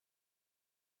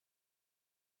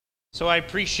So I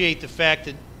appreciate the fact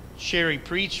that Sherry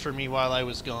preached for me while I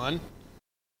was gone.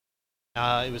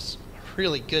 It was a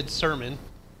really good sermon.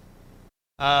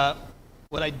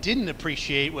 What I didn't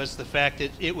appreciate was the fact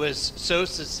that it was so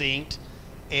succinct,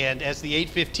 and as the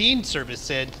 8:15 service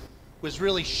said, was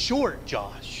really short,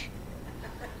 Josh.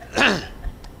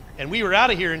 And we were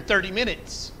out of here in 30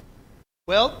 minutes.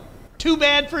 Well, too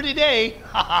bad for today.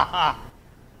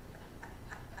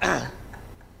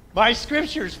 My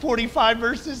scripture is 45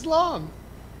 verses long.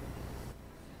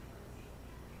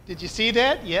 Did you see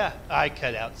that? Yeah, I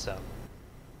cut out some.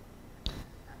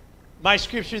 My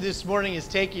scripture this morning is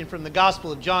taken from the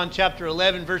Gospel of John, chapter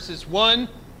 11, verses 1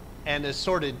 and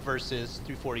assorted verses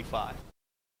through 45.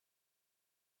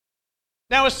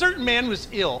 Now a certain man was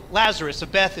ill, Lazarus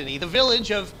of Bethany, the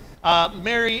village of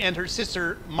Mary and her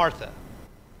sister Martha.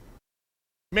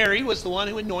 Mary was the one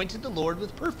who anointed the Lord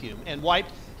with perfume and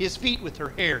wiped his feet with her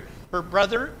hair. Her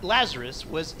brother Lazarus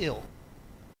was ill.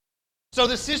 So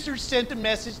the sisters sent a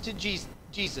message to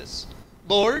Jesus,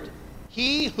 "Lord,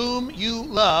 he whom you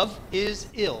love is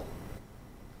ill."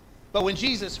 But when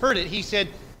Jesus heard it, he said,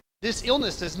 "This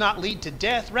illness does not lead to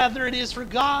death. Rather, it is for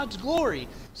God's glory,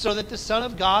 so that the Son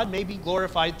of God may be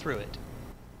glorified through it."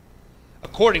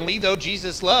 Accordingly, though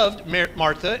Jesus loved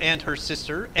Martha and her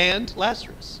sister and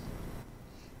Lazarus,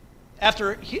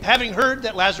 after having heard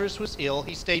that Lazarus was ill,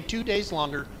 he stayed 2 days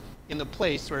longer in the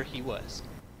place where he was.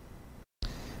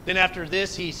 Then after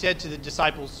this, he said to the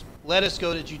disciples, "Let us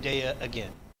go to Judea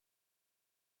again."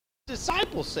 The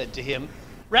disciples said to him,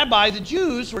 "Rabbi, the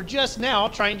Jews were just now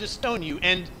trying to stone you,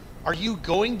 and are you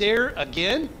going there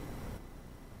again?"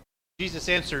 Jesus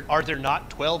answered, "Are there not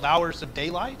 12 hours of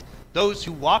daylight? Those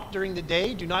who walk during the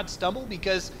day do not stumble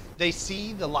because they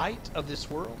see the light of this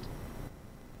world.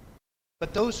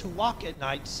 But those who walk at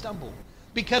night stumble,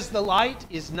 because the light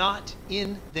is not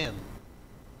in them."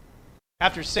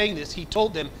 After saying this, he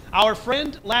told them, "Our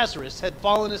friend Lazarus had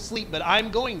fallen asleep, but I'm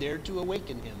going there to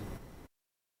awaken him."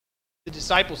 The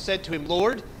disciples said to him,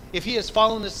 "Lord, if he has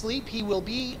fallen asleep, he will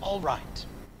be all right."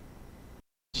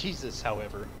 Jesus,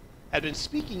 however, had been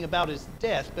speaking about his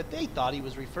death, but they thought he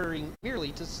was referring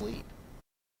merely to sleep.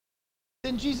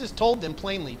 Then Jesus told them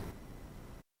plainly,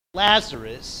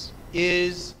 "Lazarus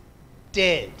is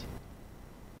dead.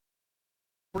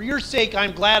 For your sake,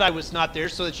 I'm glad I was not there,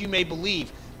 so that you may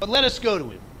believe. But let us go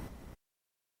to him."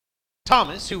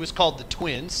 Thomas, who was called the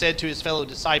twin, said to his fellow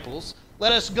disciples,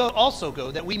 "Let us also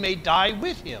go, that we may die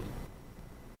with him."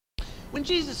 When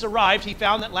Jesus arrived, he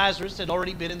found that Lazarus had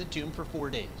already been in the tomb for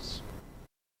 4 days.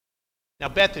 Now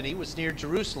Bethany was near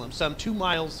Jerusalem, some 2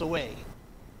 miles away.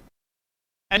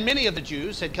 And many of the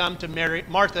Jews had come to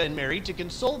Martha and Mary to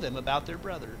console them about their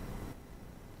brother.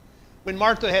 When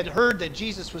Martha had heard that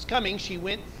Jesus was coming, she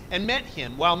went and met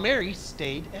him, while Mary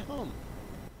stayed at home.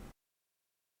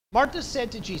 Martha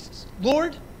said to Jesus,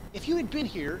 "Lord, if you had been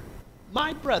here,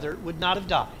 my brother would not have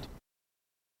died.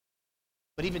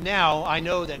 But even now I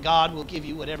know that God will give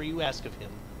you whatever you ask of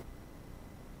him."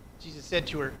 Jesus said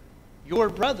to her, "Your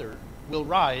brother will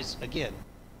rise again."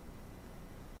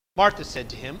 Martha said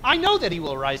to him, "I know that he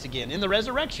will rise again in the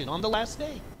resurrection on the last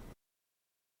day."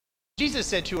 Jesus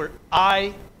said to her,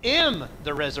 "I am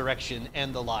the resurrection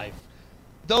and the life.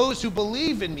 Those who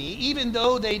believe in me, even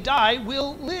though they die,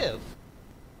 will live.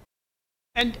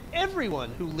 And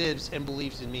everyone who lives and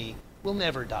believes in me will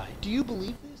never die. Do you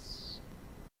believe this?"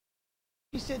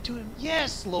 He said to him,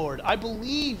 "Yes, Lord, I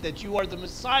believe that you are the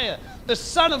Messiah, the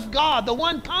Son of God, the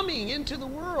one coming into the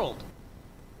world."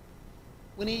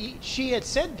 When she had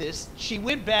said this, she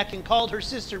went back and called her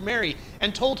sister Mary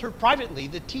and told her privately,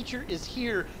 "The teacher is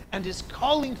here and is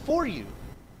calling for you."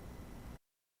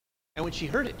 And when she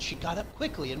heard it, she got up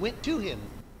quickly and went to him.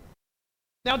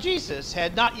 Now Jesus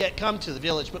had not yet come to the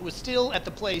village, but was still at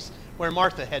the place where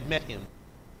Martha had met him.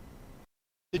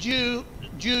 The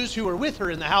Jews who were with her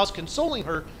in the house consoling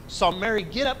her saw Mary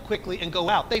get up quickly and go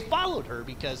out. They followed her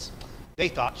because they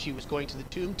thought she was going to the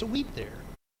tomb to weep there.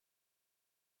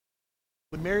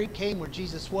 When Mary came where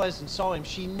Jesus was and saw him,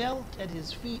 she knelt at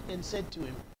his feet and said to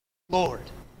him, "Lord,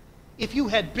 if you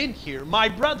had been here, my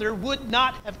brother would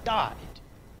not have died."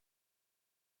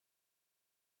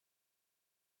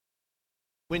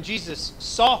 When Jesus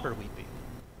saw her weeping,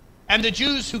 and the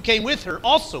Jews who came with her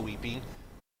also weeping,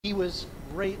 he was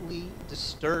greatly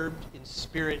disturbed in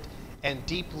spirit and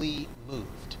deeply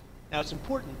moved. Now it's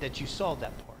important that you saw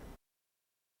that part.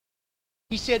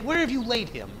 He said, "Where have you laid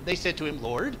him?" They said to him,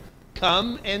 "Lord,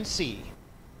 come and see."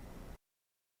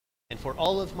 And for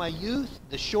all of my youth,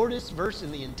 the shortest verse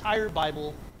in the entire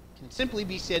Bible can simply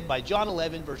be said by John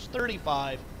 11, verse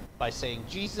 35, by saying,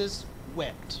 "Jesus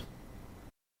wept."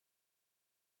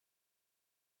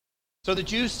 So the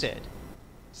Jews said,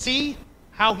 "See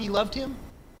how he loved him?"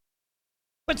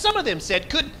 But some of them said,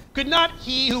 Could not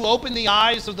he who opened the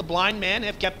eyes of the blind man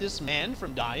have kept this man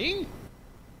from dying?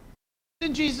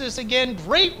 Then Jesus, again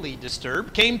greatly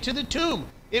disturbed, came to the tomb.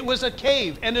 It was a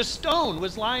cave, and a stone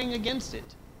was lying against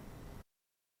it.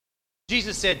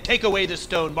 Jesus said, "Take away the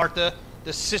stone." Martha,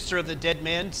 the sister of the dead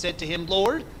man, said to him,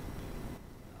 "Lord,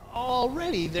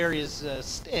 already there is a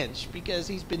stench, because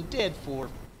he's been dead for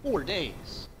 4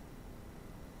 days."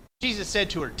 Jesus said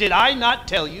to her, "Did I not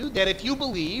tell you that if you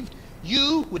believed,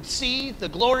 you would see the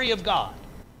glory of God?"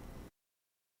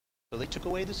 So they took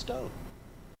away the stone.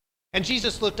 And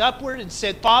Jesus looked upward and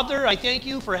said, "Father, I thank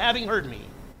you for having heard me.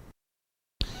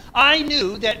 I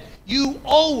knew that you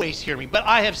always hear me, but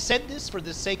I have said this for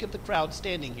the sake of the crowd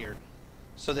standing here,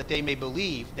 so that they may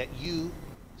believe that you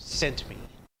sent me."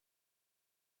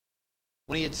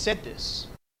 When he had said this,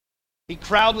 he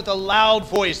cried with a loud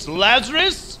voice,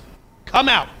 "Lazarus, come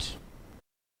out!"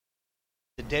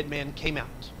 The dead man came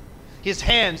out, his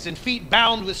hands and feet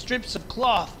bound with strips of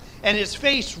cloth, and his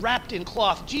face wrapped in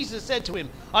cloth. Jesus said to him,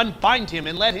 "Unbind him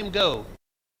and let him go."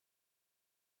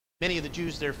 Many of the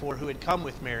Jews, therefore, who had come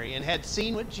with Mary and had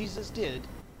seen what Jesus did,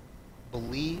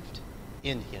 believed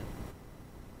in him.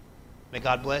 May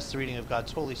God bless the reading of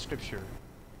God's holy scripture.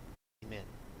 Amen.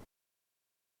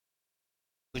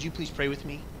 Would you please pray with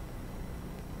me?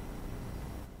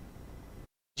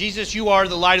 Jesus, you are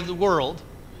the light of the world.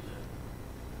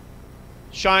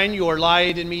 Shine your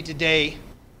light in me today.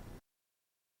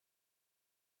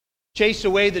 Chase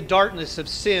away the darkness of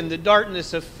sin, the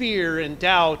darkness of fear and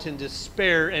doubt and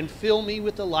despair, and fill me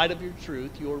with the light of your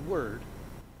truth, your word.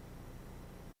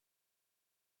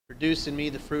 Produce in me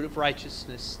the fruit of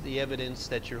righteousness, the evidence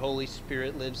that your Holy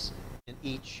Spirit lives in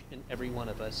each and every one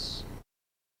of us,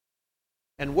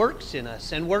 and works in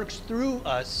us and works through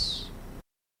us.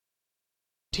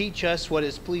 Teach us what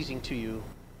is pleasing to you,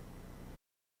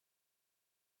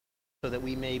 so that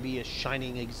we may be a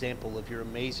shining example of your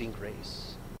amazing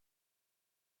grace,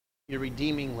 your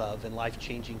redeeming love and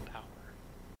life-changing power.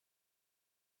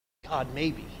 God,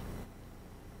 maybe,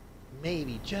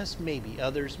 just maybe,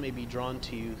 others may be drawn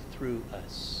to you through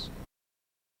us.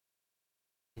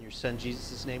 In your Son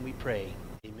Jesus' name we pray.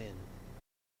 Amen.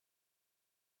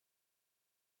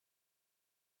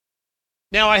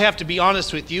 Now I have to be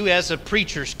honest with you, as a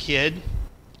preacher's kid,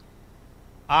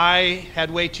 I had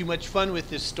way too much fun with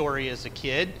this story as a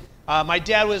kid. My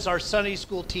dad was our Sunday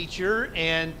school teacher,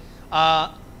 and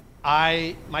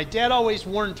my dad always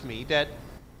warned me that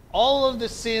all of the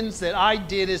sins that I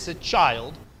did as a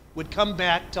child would come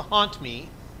back to haunt me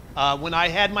when I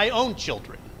had my own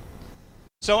children.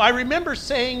 So I remember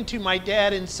saying to my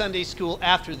dad in Sunday school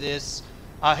after this,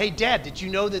 "Hey, Dad, did you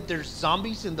know that there's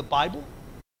zombies in the Bible?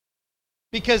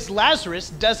 Because Lazarus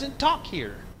doesn't talk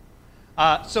here.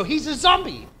 So he's a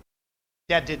zombie."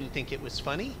 Dad didn't think it was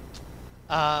funny.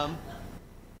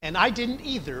 And I didn't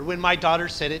either when my daughter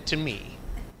said it to me.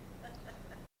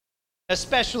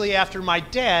 Especially after my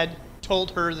dad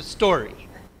told her the story.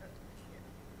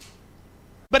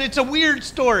 But it's a weird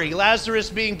story, Lazarus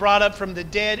being brought up from the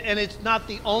dead, and it's not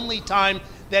the only time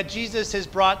that Jesus has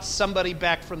brought somebody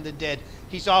back from the dead.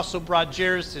 He's also brought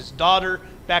Jairus' daughter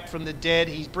back from the dead.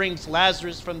 He brings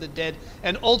Lazarus from the dead,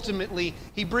 and ultimately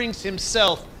he brings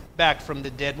himself back from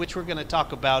the dead, which we're going to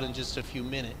talk about in just a few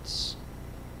minutes.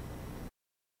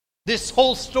 This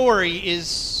whole story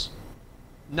is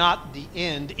not the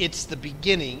end, it's the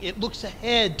beginning. It looks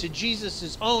ahead to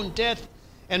Jesus' own death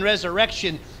and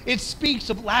resurrection. It speaks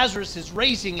of Lazarus'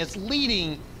 raising as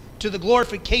leading to the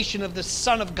glorification of the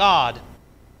Son of God.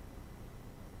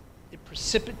 It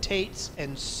precipitates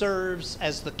and serves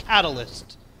as the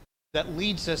catalyst that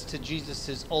leads us to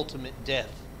Jesus' ultimate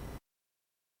death.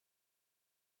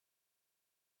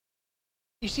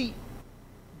 You see,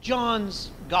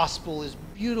 John's gospel is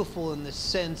beautiful in the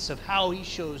sense of how he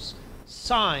shows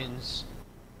signs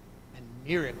and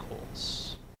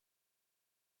miracles.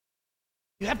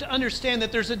 You have to understand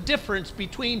that there's a difference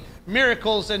between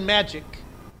miracles and magic.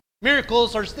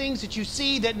 Miracles are things that you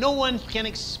see that no one can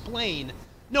explain.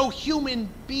 No human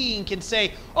being can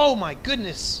say, "Oh my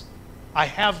goodness, I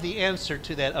have the answer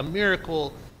to that." A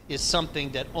miracle is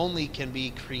something that only can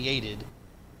be created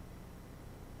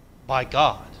by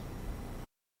God.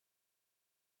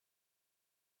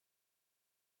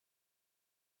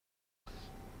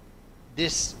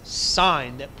 This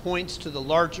sign that points to the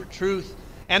larger truth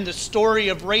and the story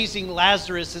of raising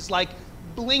Lazarus is like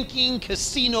blinking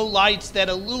casino lights that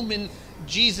illumine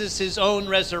Jesus' own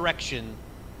resurrection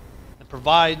and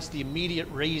provides the immediate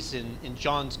reason in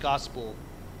John's gospel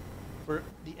for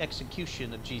the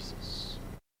execution of Jesus.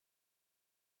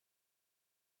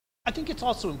 I think it's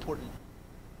also important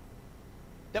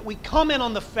that we comment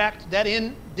on the fact that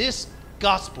in this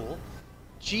gospel,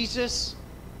 Jesus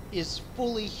is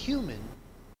fully human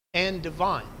and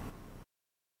divine.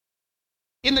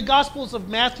 In the Gospels of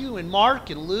Matthew and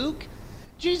Mark and Luke,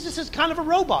 Jesus is kind of a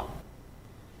robot.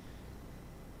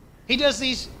 He does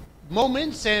these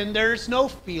moments and there's no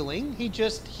feeling. He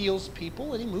just heals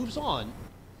people and he moves on.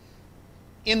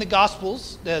 In the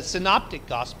Gospels, the Synoptic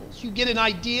Gospels, you get an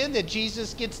idea that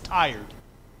Jesus gets tired.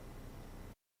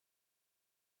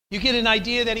 You get an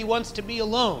idea that he wants to be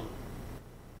alone.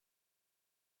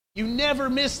 You never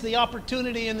miss the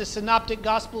opportunity in the Synoptic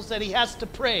Gospels that he has to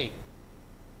pray.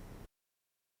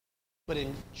 But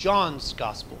in John's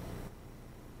Gospel,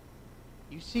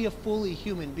 you see a fully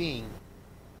human being.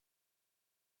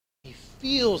 He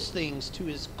feels things to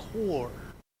his core.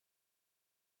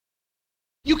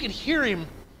 You can hear him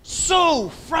so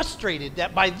frustrated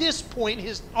that by this point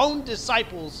his own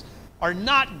disciples are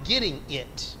not getting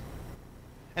it.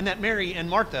 And that Mary and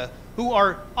Martha, who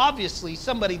are obviously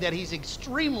somebody that he's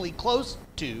extremely close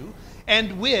to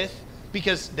and with,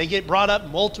 because they get brought up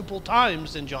multiple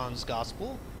times in John's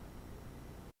Gospel,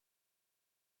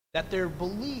 that their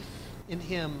belief in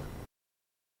him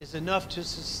is enough to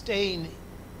sustain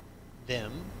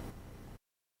them,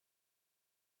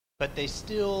 but they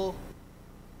still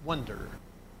wonder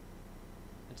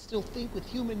and still think with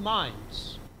human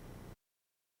minds.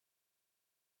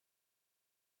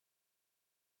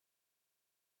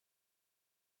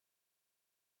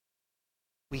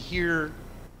 We hear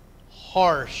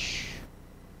harsh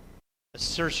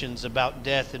assertions about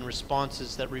death and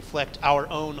responses that reflect our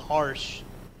own harsh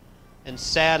and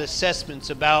sad assessments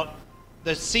about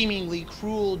the seemingly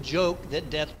cruel joke that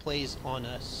death plays on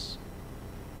us.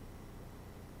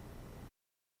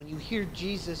 When you hear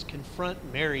Jesus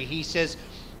confront Mary, he says,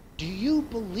 "Do you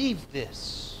believe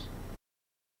this?"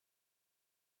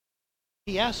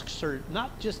 He asks her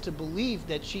not just to believe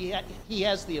that he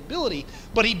has the ability,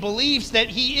 but he believes that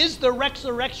he is the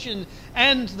resurrection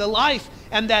and the life,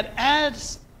 and that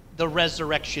as the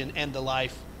resurrection and the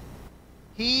life,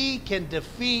 he can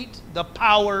defeat the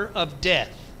power of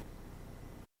death.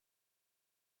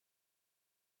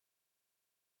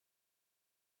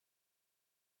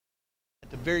 At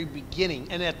the very beginning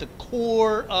and at the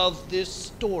core of this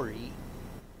story,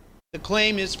 the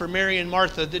claim is for Mary and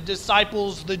Martha, the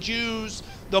disciples, the Jews,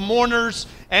 the mourners,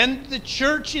 and the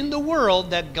church in the world,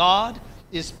 that God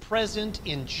is present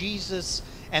in Jesus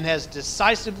and has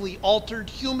decisively altered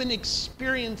human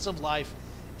experience of life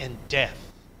and death.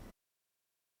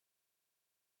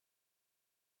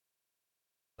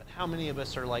 But how many of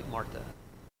us are like Martha?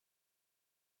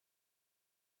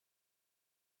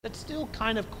 That still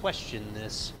kind of question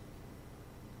this.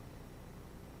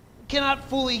 Cannot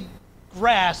fully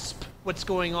grasp what's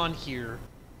going on here.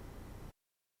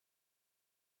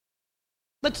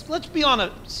 Let's be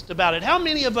honest about it. How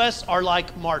many of us are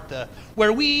like Martha,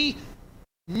 where we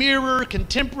mirror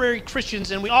contemporary Christians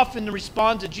and we often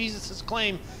respond to Jesus'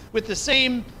 claim with the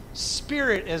same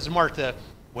spirit as Martha?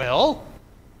 Well,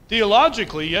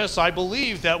 theologically, yes, I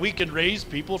believe that we can raise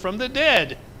people from the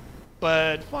dead,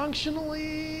 but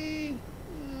functionally,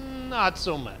 not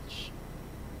so much.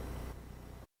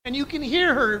 And you can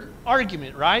hear her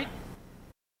argument, right?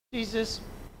 Jesus,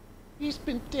 he's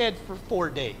been dead for 4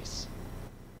 days.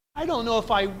 I don't know if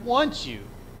I want you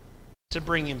to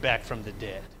bring him back from the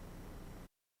dead.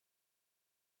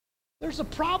 There's a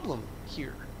problem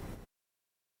here.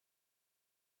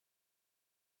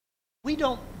 We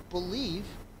don't believe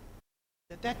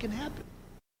that that can happen.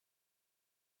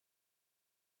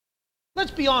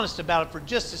 Let's be honest about it for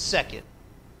just a second.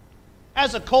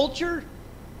 As a culture,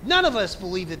 none of us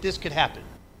believe that this could happen.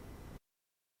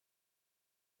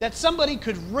 That somebody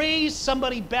could raise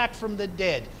somebody back from the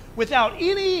dead without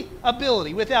any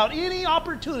ability, without any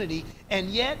opportunity, and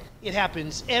yet it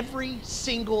happens every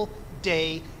single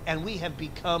day, and we have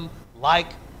become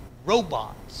like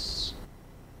robots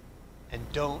and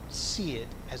don't see it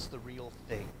as the real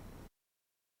thing.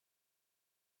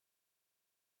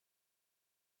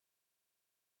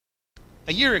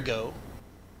 A year ago,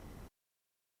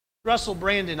 Russell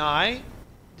Brand and I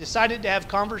decided to have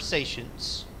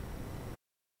conversations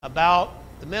about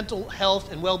the mental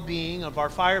health and well-being of our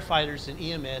firefighters and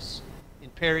EMS in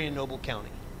Perry and Noble County.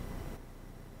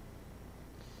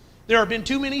 There have been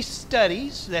too many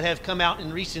studies that have come out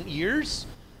in recent years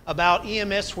about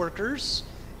EMS workers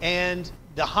and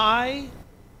the high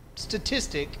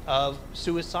statistic of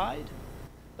suicide,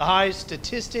 the high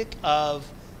statistic of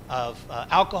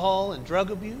alcohol and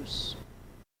drug abuse,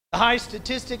 the high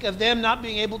statistic of them not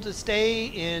being able to stay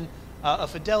in a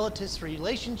fidelitous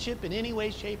relationship in any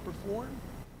way, shape, or form.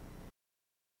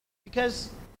 Because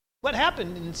what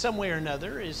happened in some way or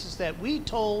another is that we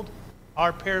told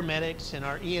our paramedics and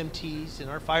our EMTs and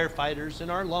our firefighters and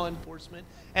our law enforcement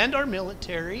and our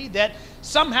military that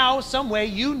somehow, some way,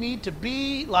 you need to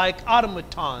be like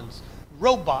automatons,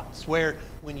 robots, where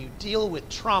when you deal with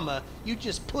trauma, you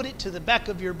just put it to the back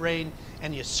of your brain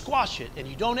and you squash it and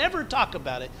you don't ever talk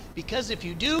about it, because if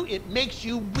you do, it makes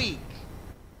you weak.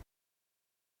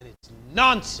 And it's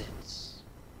nonsense.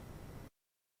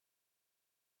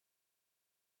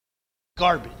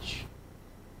 Garbage.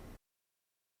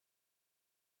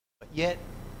 But yet,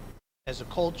 as a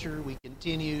culture, we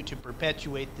continue to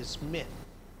perpetuate this myth.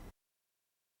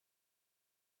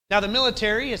 Now, the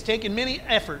military has taken many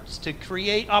efforts to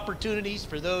create opportunities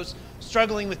for those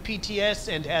struggling with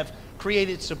PTS and have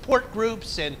created support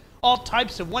groups and all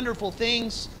types of wonderful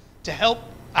things to help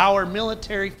our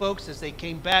military folks as they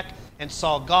came back and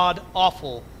saw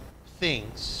god-awful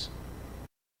things.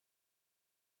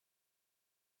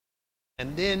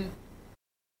 And then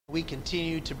we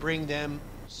continue to bring them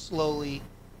slowly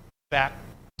back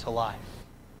to life.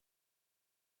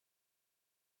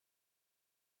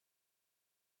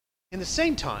 In the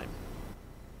same time,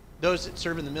 those that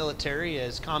serve in the military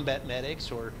as combat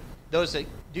medics or those that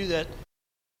do that,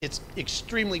 it's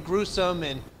extremely gruesome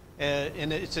and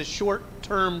it's a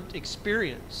short-term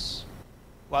experience.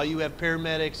 While you have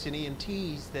paramedics and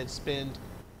EMTs that spend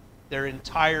their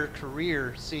entire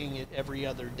career seeing it every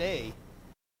other day,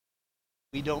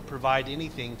 we don't provide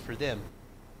anything for them.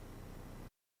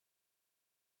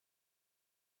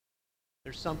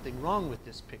 There's something wrong with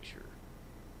this picture.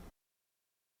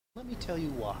 Let me tell you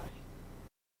why.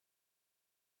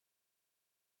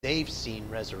 They've seen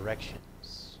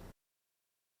resurrections.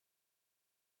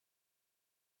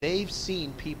 They've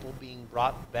seen people being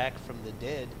brought back from the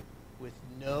dead with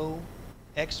no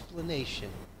explanation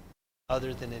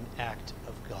other than an act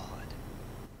of God.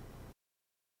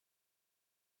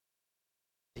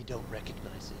 They don't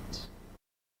recognize it.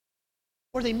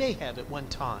 Or they may have at one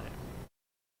time.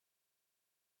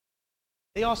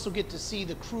 They also get to see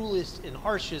the cruelest and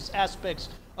harshest aspects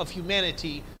of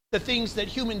humanity, the things that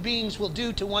human beings will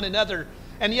do to one another,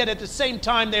 and yet at the same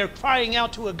time they're crying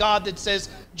out to a God that says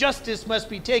justice must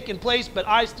be taking place, but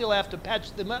I still have to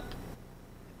patch them up,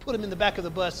 put them in the back of the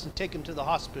bus and take them to the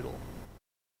hospital.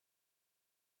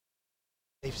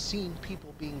 They've seen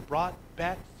people being brought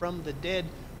back from the dead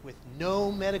with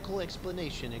no medical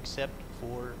explanation except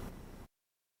for...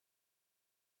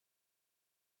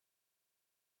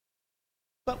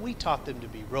 But we taught them to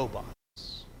be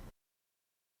robots,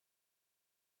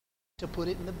 to put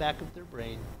it in the back of their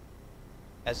brain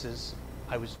as is,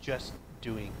 I was just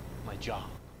doing my job.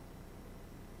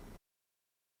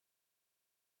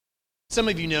 Some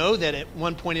of you know that at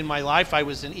one point in my life I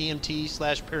was an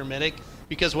EMT/paramedic,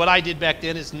 because what I did back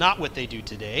then is not what they do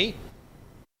today.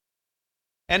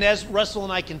 And as Russell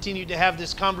and I continued to have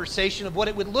this conversation of what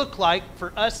it would look like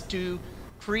for us to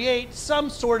create some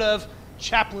sort of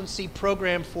chaplaincy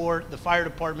program for the fire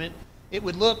department, it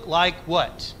would look like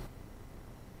what?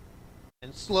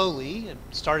 And slowly,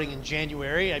 starting in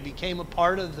January, I became a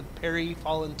part of the Perry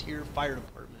Volunteer Fire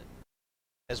Department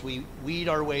as we weed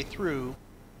our way through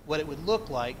what it would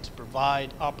look like to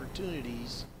provide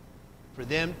opportunities for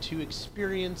them to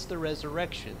experience the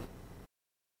resurrection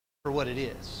for what it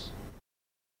is.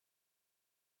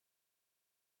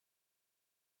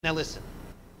 Now listen.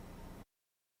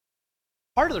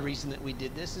 Part of the reason that we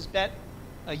did this is that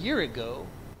a year ago,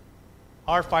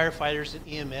 our firefighters at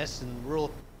EMS in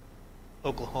rural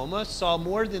Oklahoma saw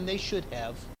more than they should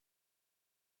have.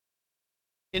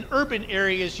 In urban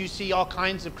areas, you see all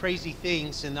kinds of crazy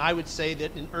things, and I would say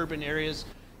that in urban areas,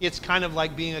 it's kind of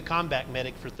like being a combat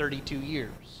medic for 32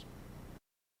 years.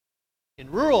 In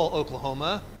rural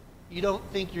Oklahoma, you don't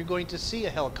think you're going to see a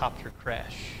helicopter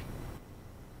crash.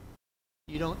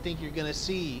 You don't think you're going to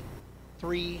see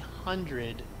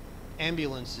 300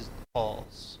 ambulances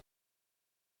calls.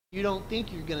 You don't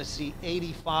think you're going to see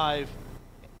 85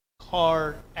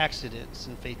 car accidents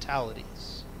and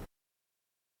fatalities.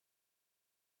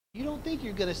 You don't think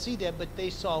you're going to see that, but they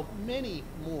saw many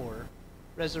more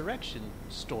resurrection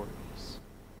stories.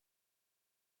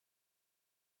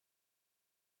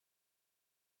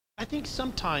 I think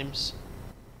sometimes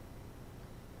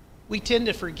we tend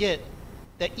to forget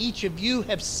that each of you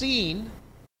have seen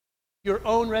your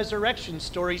own resurrection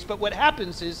stories, but what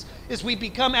happens is we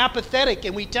become apathetic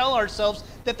and we tell ourselves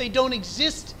that they don't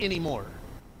exist anymore.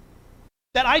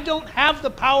 That I don't have the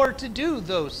power to do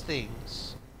those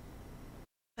things.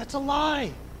 That's a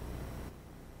lie.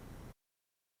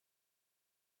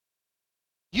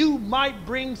 You might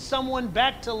bring someone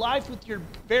back to life with your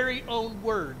very own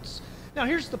words. Now,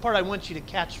 here's the part I want you to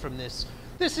catch from this.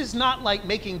 This is not like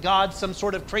making God some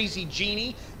sort of crazy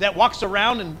genie that walks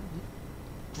around and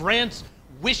grants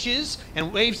wishes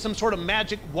and waves some sort of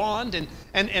magic wand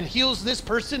and heals this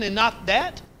person and not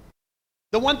that.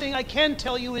 The one thing I can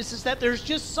tell you is that there's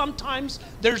just sometimes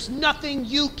there's nothing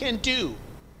you can do.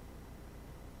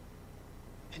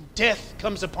 And death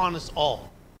comes upon us all.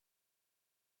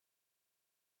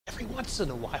 Every once in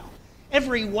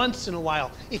a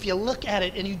while, if you look at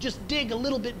it and you just dig a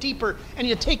little bit deeper and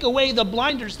you take away the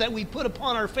blinders that we put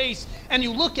upon our face and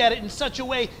you look at it in such a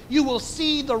way, you will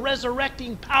see the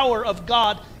resurrecting power of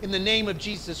God in the name of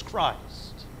Jesus Christ.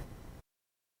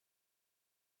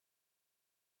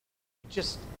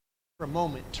 Just for a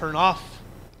moment, turn off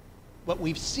what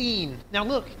we've seen. Now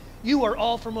look, you are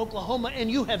all from Oklahoma and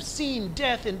you have seen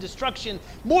death and destruction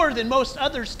more than most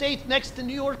other states next to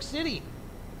New York City.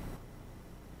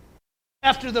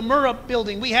 After the Murrah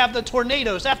building, we have the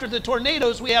tornadoes. After the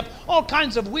tornadoes, we have all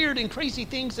kinds of weird and crazy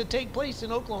things that take place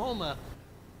in Oklahoma.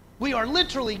 We are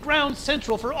literally ground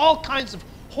central for all kinds of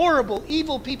horrible,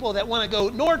 evil people that want to go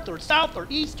north or south or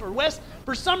east or west.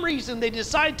 For some reason, they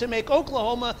decide to make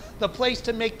Oklahoma the place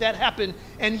to make that happen.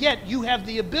 And yet, you have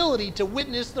the ability to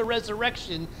witness the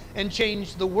resurrection and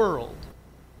change the world.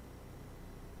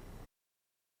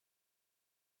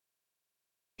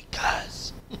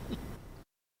 Because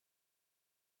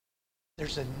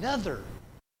there's another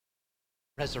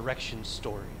resurrection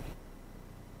story.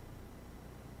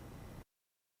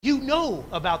 You know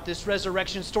about this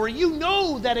resurrection story. You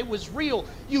know that it was real.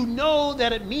 You know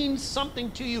that it means something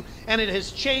to you, and it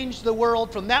has changed the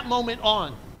world from that moment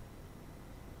on.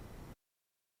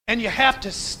 And you have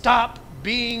to stop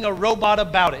being a robot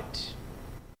about it.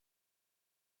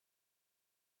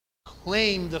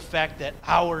 Claim the fact that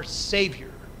our Savior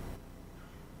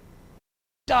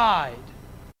died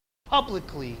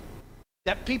publicly,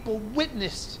 that people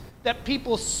witnessed, that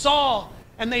people saw,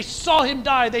 and they saw him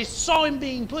die. They saw him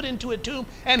being put into a tomb,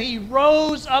 and he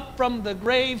rose up from the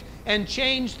grave and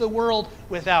changed the world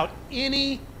without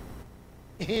any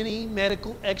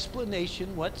medical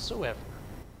explanation whatsoever.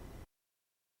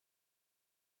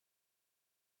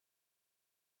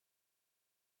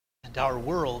 And our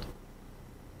world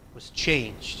was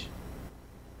changed.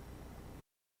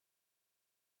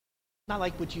 Not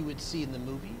like what you would see in the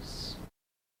movies,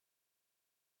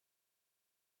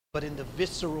 but in the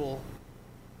visceral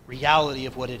reality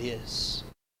of what it is.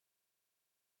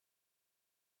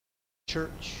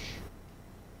 Church,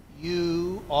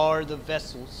 you are the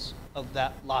vessels of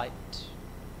that light.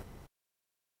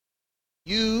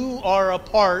 You are a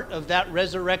part of that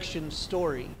resurrection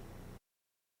story.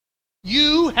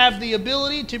 You have the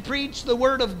ability to preach the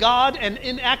word of God and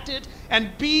enact it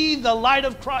and be the light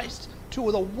of Christ to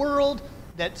the world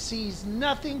that sees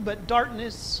nothing but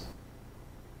darkness.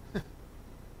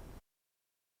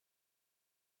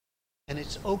 And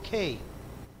it's okay.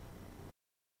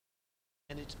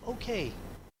 And it's okay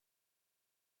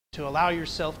to allow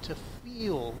yourself to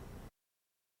feel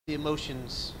the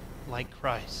emotions like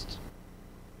Christ.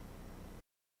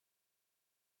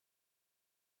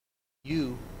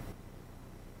 You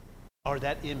are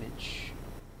that image.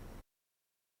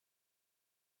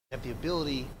 You have the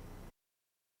ability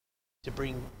to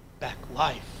bring back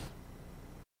life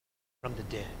from the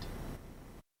dead.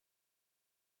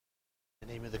 In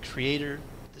the name of the Creator,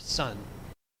 the Son,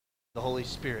 the Holy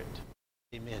Spirit.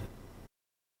 Amen.